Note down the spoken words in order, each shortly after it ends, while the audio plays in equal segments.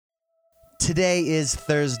Today is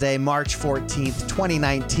Thursday, March 14th,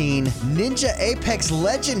 2019. Ninja Apex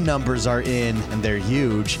Legend numbers are in, and they're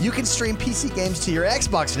huge. You can stream PC games to your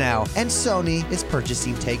Xbox now, and Sony is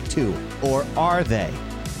purchasing Take-Two. Or are they?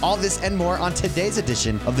 All this and more on today's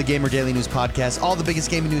edition of the Gamer Daily News Podcast. All the biggest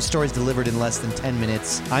gaming news stories delivered in less than 10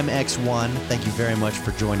 minutes. I'm X1. Thank you very much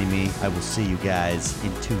for joining me. I will see you guys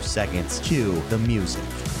in 2 seconds. Cue the music.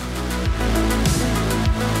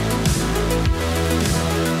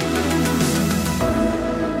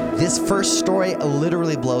 This first story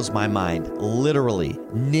literally blows my mind. Literally.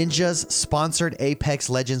 Ninja's sponsored Apex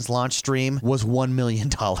Legends launch stream was $1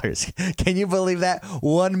 million. Can you believe that?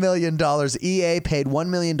 $1 million. EA paid $1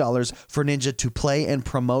 million for Ninja to play and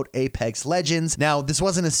promote Apex Legends. Now, this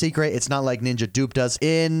wasn't a secret. It's not like Ninja duped us.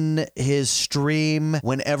 In his stream,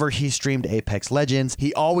 whenever he streamed Apex Legends,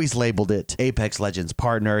 he always labeled it Apex Legends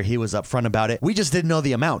partner. He was upfront about it. We just didn't know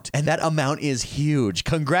the amount. And that amount is huge.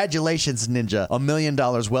 Congratulations, Ninja. $1 million.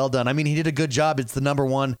 Well done. I mean, he did a good job. It's the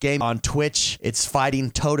 #1 game on Twitch. It's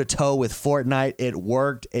fighting toe-to-toe with Fortnite. It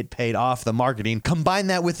worked. It paid off. The marketing. Combine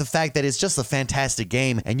that with the fact that it's just a fantastic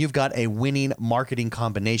game, and you've got a winning marketing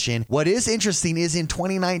combination. What is interesting is in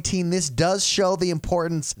 2019, this does show the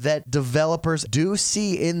importance that developers do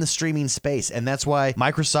see in the streaming space, and that's why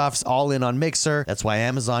Microsoft's all in on Mixer. That's why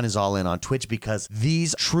Amazon is all in on Twitch, because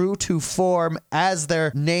these true to form, as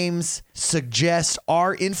their names suggest,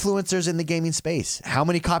 are influencers in the gaming space. How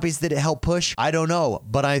many copies did it help push? I don't know,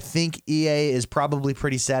 but I think EA is probably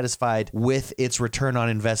pretty satisfied with its return on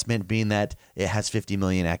investment, being that it has 50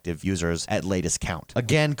 million active users at latest count.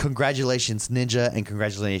 Again, congratulations Ninja and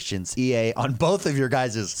congratulations EA on both of your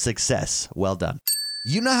guys' success. Well done.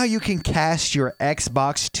 You know how you can cast your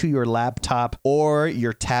Xbox to your laptop or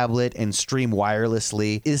your tablet and stream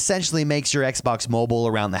wirelessly? It essentially makes your Xbox mobile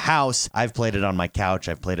around the house. I've played it on my couch.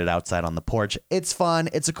 I've played it outside on the porch. It's fun.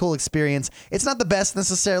 It's a cool experience. It's not the best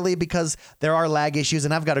necessarily because there are lag issues,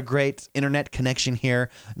 and I've got a great internet connection here.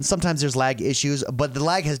 And sometimes there's lag issues, but the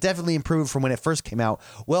lag has definitely improved from when it first came out.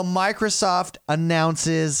 Well, Microsoft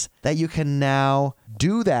announces that you can now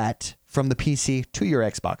do that from the PC to your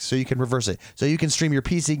Xbox. So you can reverse it. So you can stream your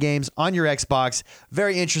PC games on your Xbox.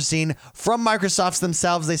 Very interesting. From Microsoft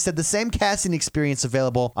themselves, they said the same casting experience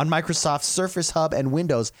available on Microsoft's Surface Hub and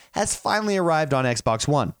Windows has finally arrived on Xbox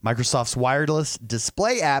One. Microsoft's wireless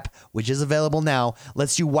display app, which is available now,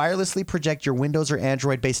 lets you wirelessly project your Windows or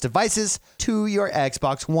Android-based devices to your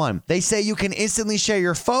Xbox One. They say you can instantly share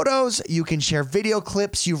your photos, you can share video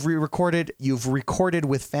clips you've recorded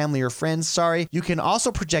with family or friends. You can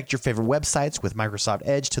also project your favorite websites with Microsoft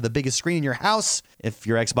Edge to the biggest screen in your house if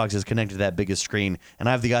your Xbox is connected to that biggest screen. And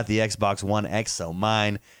I've got the Xbox One X, so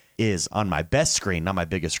mine is on my best screen, not my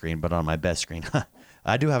biggest screen, but on my best screen.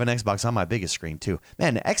 I do have an Xbox on my biggest screen too.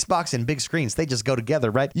 Man, Xbox and big screens, they just go together,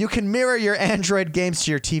 right? You can mirror your Android games to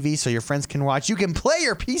your TV so your friends can watch. You can play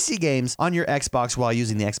your PC games on your Xbox while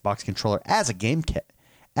using the Xbox controller as a gamepad.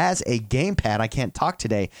 I can't talk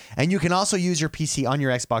today. And you can also use your PC on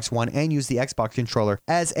your Xbox One and use the Xbox controller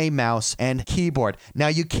as a mouse and keyboard. Now,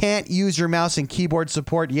 you can't use your mouse and keyboard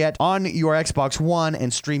support yet on your Xbox One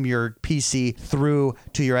and stream your PC through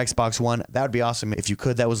to your Xbox One. That would be awesome if you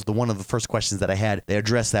could. That was one of the first questions that I had. They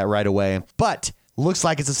addressed that right away. But looks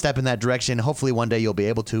like it's a step in that direction. Hopefully one day you'll be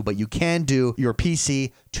able to, but you can do your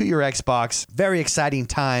PC to your Xbox. Very exciting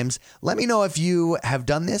times. Let me know if you have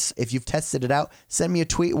done this, if you've tested it out. Send me a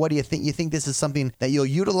tweet. What do you think? You think this is something that you'll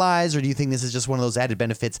utilize, or do you think this is just one of those added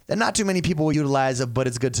benefits that not too many people will utilize, but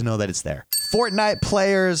it's good to know that it's there? Fortnite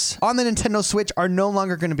players on the Nintendo Switch are no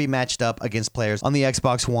longer going to be matched up against players on the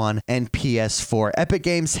Xbox One and PS4. Epic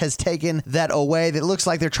Games has taken that away. It looks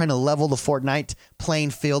like they're trying to level the Fortnite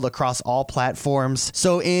playing field across all platforms.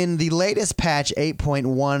 So in the latest patch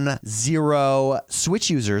 8.10, Switch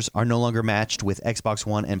users are no longer matched with Xbox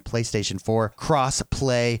One and PlayStation 4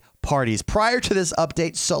 cross-play parties. Prior to this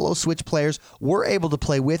update, solo Switch players were able to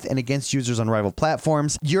play with and against users on rival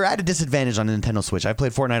platforms. You're at a disadvantage on the Nintendo Switch. I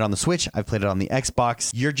played Fortnite on the Switch. I've played it on the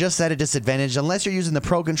Xbox. You're just at a disadvantage unless you're using the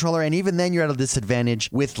Pro Controller, and even then you're at a disadvantage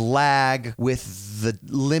with lag, with the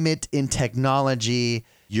limit in technology.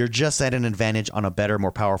 You're just at an advantage on a better,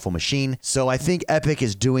 more powerful machine. So I think Epic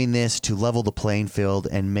is doing this to level the playing field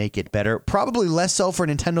and make it better. Probably less so for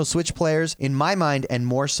Nintendo Switch players, in my mind, and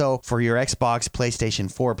more so for your Xbox, PlayStation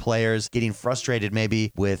 4 players getting frustrated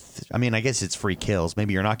maybe with, I guess it's free kills.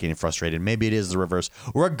 Maybe you're not getting frustrated. Maybe it is the reverse.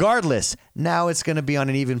 Regardless, now it's going to be on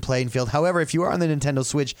an even playing field. However, if you are on the Nintendo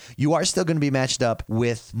Switch, you are still going to be matched up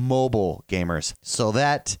with mobile gamers. So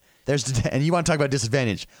that... and you want to talk about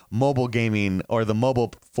disadvantage. Mobile gaming or the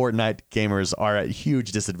mobile Fortnite gamers are at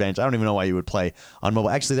huge disadvantage. I don't even know why you would play on mobile.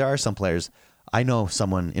 Actually, there are some players I know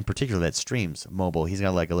someone in particular that streams mobile. He's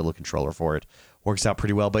got like a little controller for it. Works out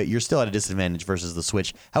pretty well, but you're still at a disadvantage versus the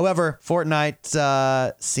Switch. However,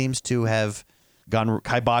 Fortnite seems to have gone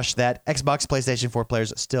kibosh that. Xbox, PlayStation 4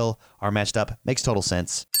 players still are matched up. Makes total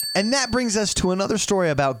sense. And that brings us to another story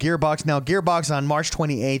about Gearbox. Now, Gearbox on March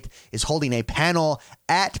 28th is holding a panel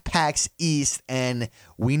at PAX East, and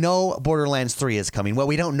we know Borderlands 3 is coming. Well,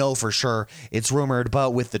 we don't know for sure. It's rumored,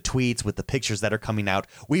 but with the tweets, with the pictures that are coming out,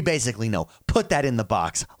 we basically know. Put that in the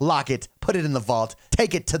box, lock it, put it in the vault,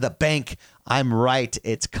 take it to the bank. I'm right,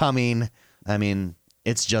 it's coming. I mean,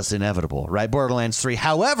 it's just inevitable, right? Borderlands 3.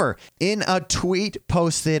 However, in a tweet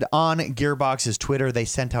posted on Gearbox's Twitter, they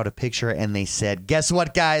sent out a picture and they said, guess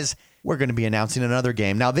what, guys? We're going to be announcing another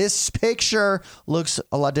game. Now, this picture looks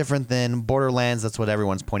a lot different than Borderlands. That's what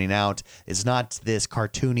everyone's pointing out. It's not this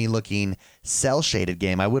cartoony looking cel-shaded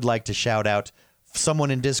game. I would like to shout out someone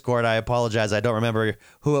in Discord. I apologize. I don't remember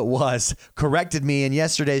who it was. Corrected me in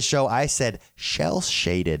yesterday's show. I said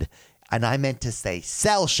shell-shaded, and I meant to say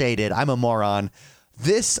cel-shaded. I'm a moron.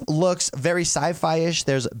 This looks very sci-fi-ish.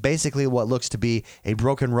 There's basically what looks to be a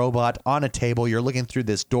broken robot on a table. You're looking through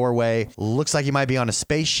this doorway. Looks like you might be on a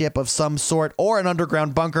spaceship of some sort or an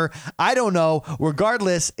underground bunker. I don't know.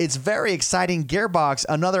 Regardless, it's very exciting. Gearbox,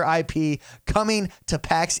 another IP coming to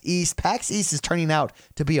PAX East. PAX East is turning out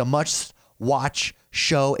to be a must-watch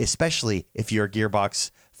show, especially if you're a Gearbox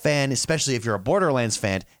fan, especially if you're a Borderlands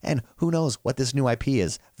fan, and who knows what this new IP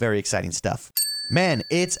is. Very exciting stuff. Man,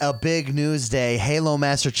 it's a big news day. Halo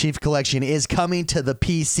Master Chief Collection is coming to the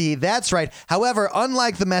PC. That's right. However,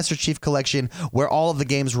 unlike the Master Chief Collection, where all of the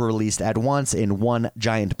games were released at once in one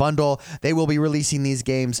giant bundle, they will be releasing these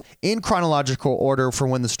games in chronological order for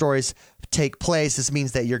when the stories take place. This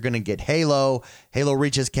means that you're going to get Halo, Halo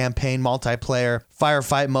Reach's campaign, multiplayer,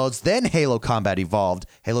 firefight modes, then Halo Combat Evolved,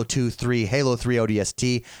 Halo 2, 3, Halo 3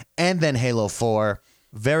 ODST, and then Halo 4.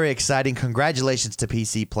 Very exciting. Congratulations to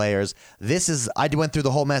PC players. I went through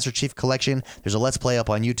the whole Master Chief Collection. There's a Let's Play up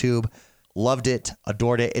on YouTube. Loved it.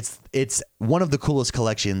 Adored it. It's one of the coolest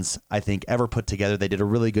collections, I think, ever put together. They did a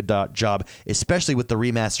really good job, especially with the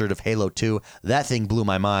remastered of Halo 2. That thing blew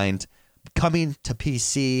my mind. Coming to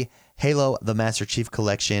PC, Halo, the Master Chief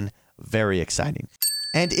Collection. Very exciting.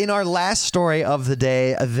 And in our last story of the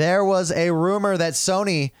day, there was a rumor that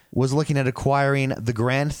Sony was looking at acquiring the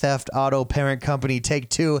Grand Theft Auto parent company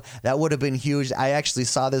Take-Two. That would have been huge. I actually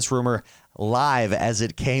saw this rumor live as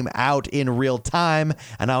it came out in real time,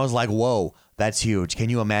 and I was like, whoa, that's huge. Can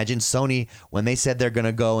you imagine Sony, when they said they're going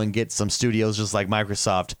to go and get some studios just like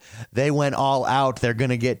Microsoft, they went all out. They're going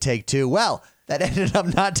to get Take-Two. Well, that ended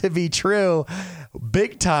up not to be true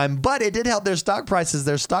big time, but it did help their stock prices.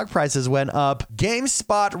 Their stock prices went up.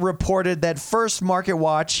 GameSpot reported that First Market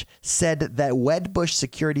Watch said that Wedbush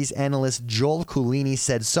Securities analyst Joel Coolini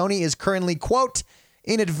said Sony is currently, quote,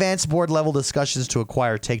 in advanced board-level discussions to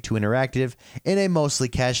acquire Take-Two Interactive in a mostly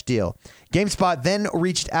cash deal. GameSpot then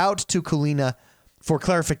reached out to Coolini for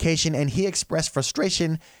clarification, and he expressed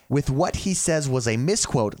frustration with what he says was a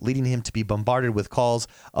misquote, leading him to be bombarded with calls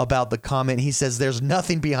about the comment. He says, there's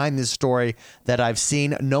nothing behind this story that I've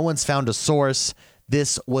seen. No one's found a source.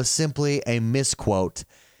 This was simply a misquote.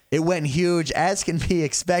 It went huge, as can be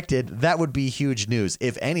expected. That would be huge news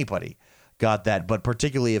if anybody got that, but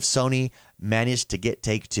particularly if Sony managed to get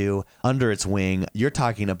Take-Two under its wing. You're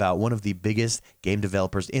talking about one of the biggest game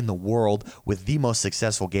developers in the world with the most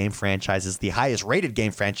successful game franchises, the highest rated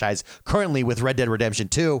game franchise currently with Red Dead Redemption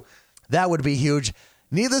 2. That would be huge.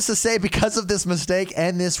 Needless to say, because of this mistake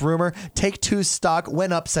and this rumor, Take-Two's stock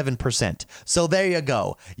went up 7%. So there you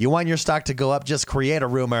go. You want your stock to go up, just create a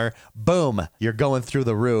rumor. Boom, you're going through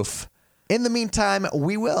the roof. In the meantime,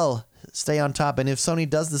 we will stay on top, and if Sony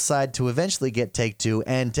does decide to eventually get Take-Two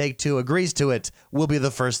and Take-Two agrees to it, we'll be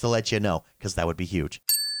the first to let you know, because that would be huge.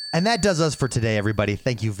 And that does us for today, everybody.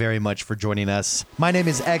 Thank you very much for joining us. My name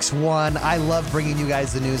is X1. I love bringing you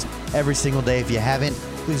guys the news every single day. If you haven't,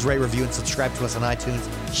 please rate, review, and subscribe to us on iTunes.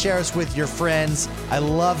 Share us with your friends. I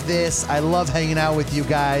love this. I love hanging out with you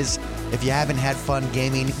guys. If you haven't had fun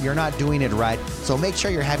gaming, you're not doing it right. So make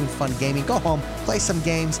sure you're having fun gaming. Go home, play some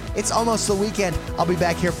games. It's almost the weekend. I'll be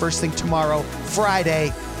back here first thing tomorrow,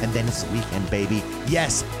 Friday, and then it's the weekend, baby.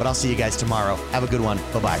 Yes, but I'll see you guys tomorrow. Have a good one.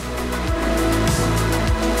 Bye-bye.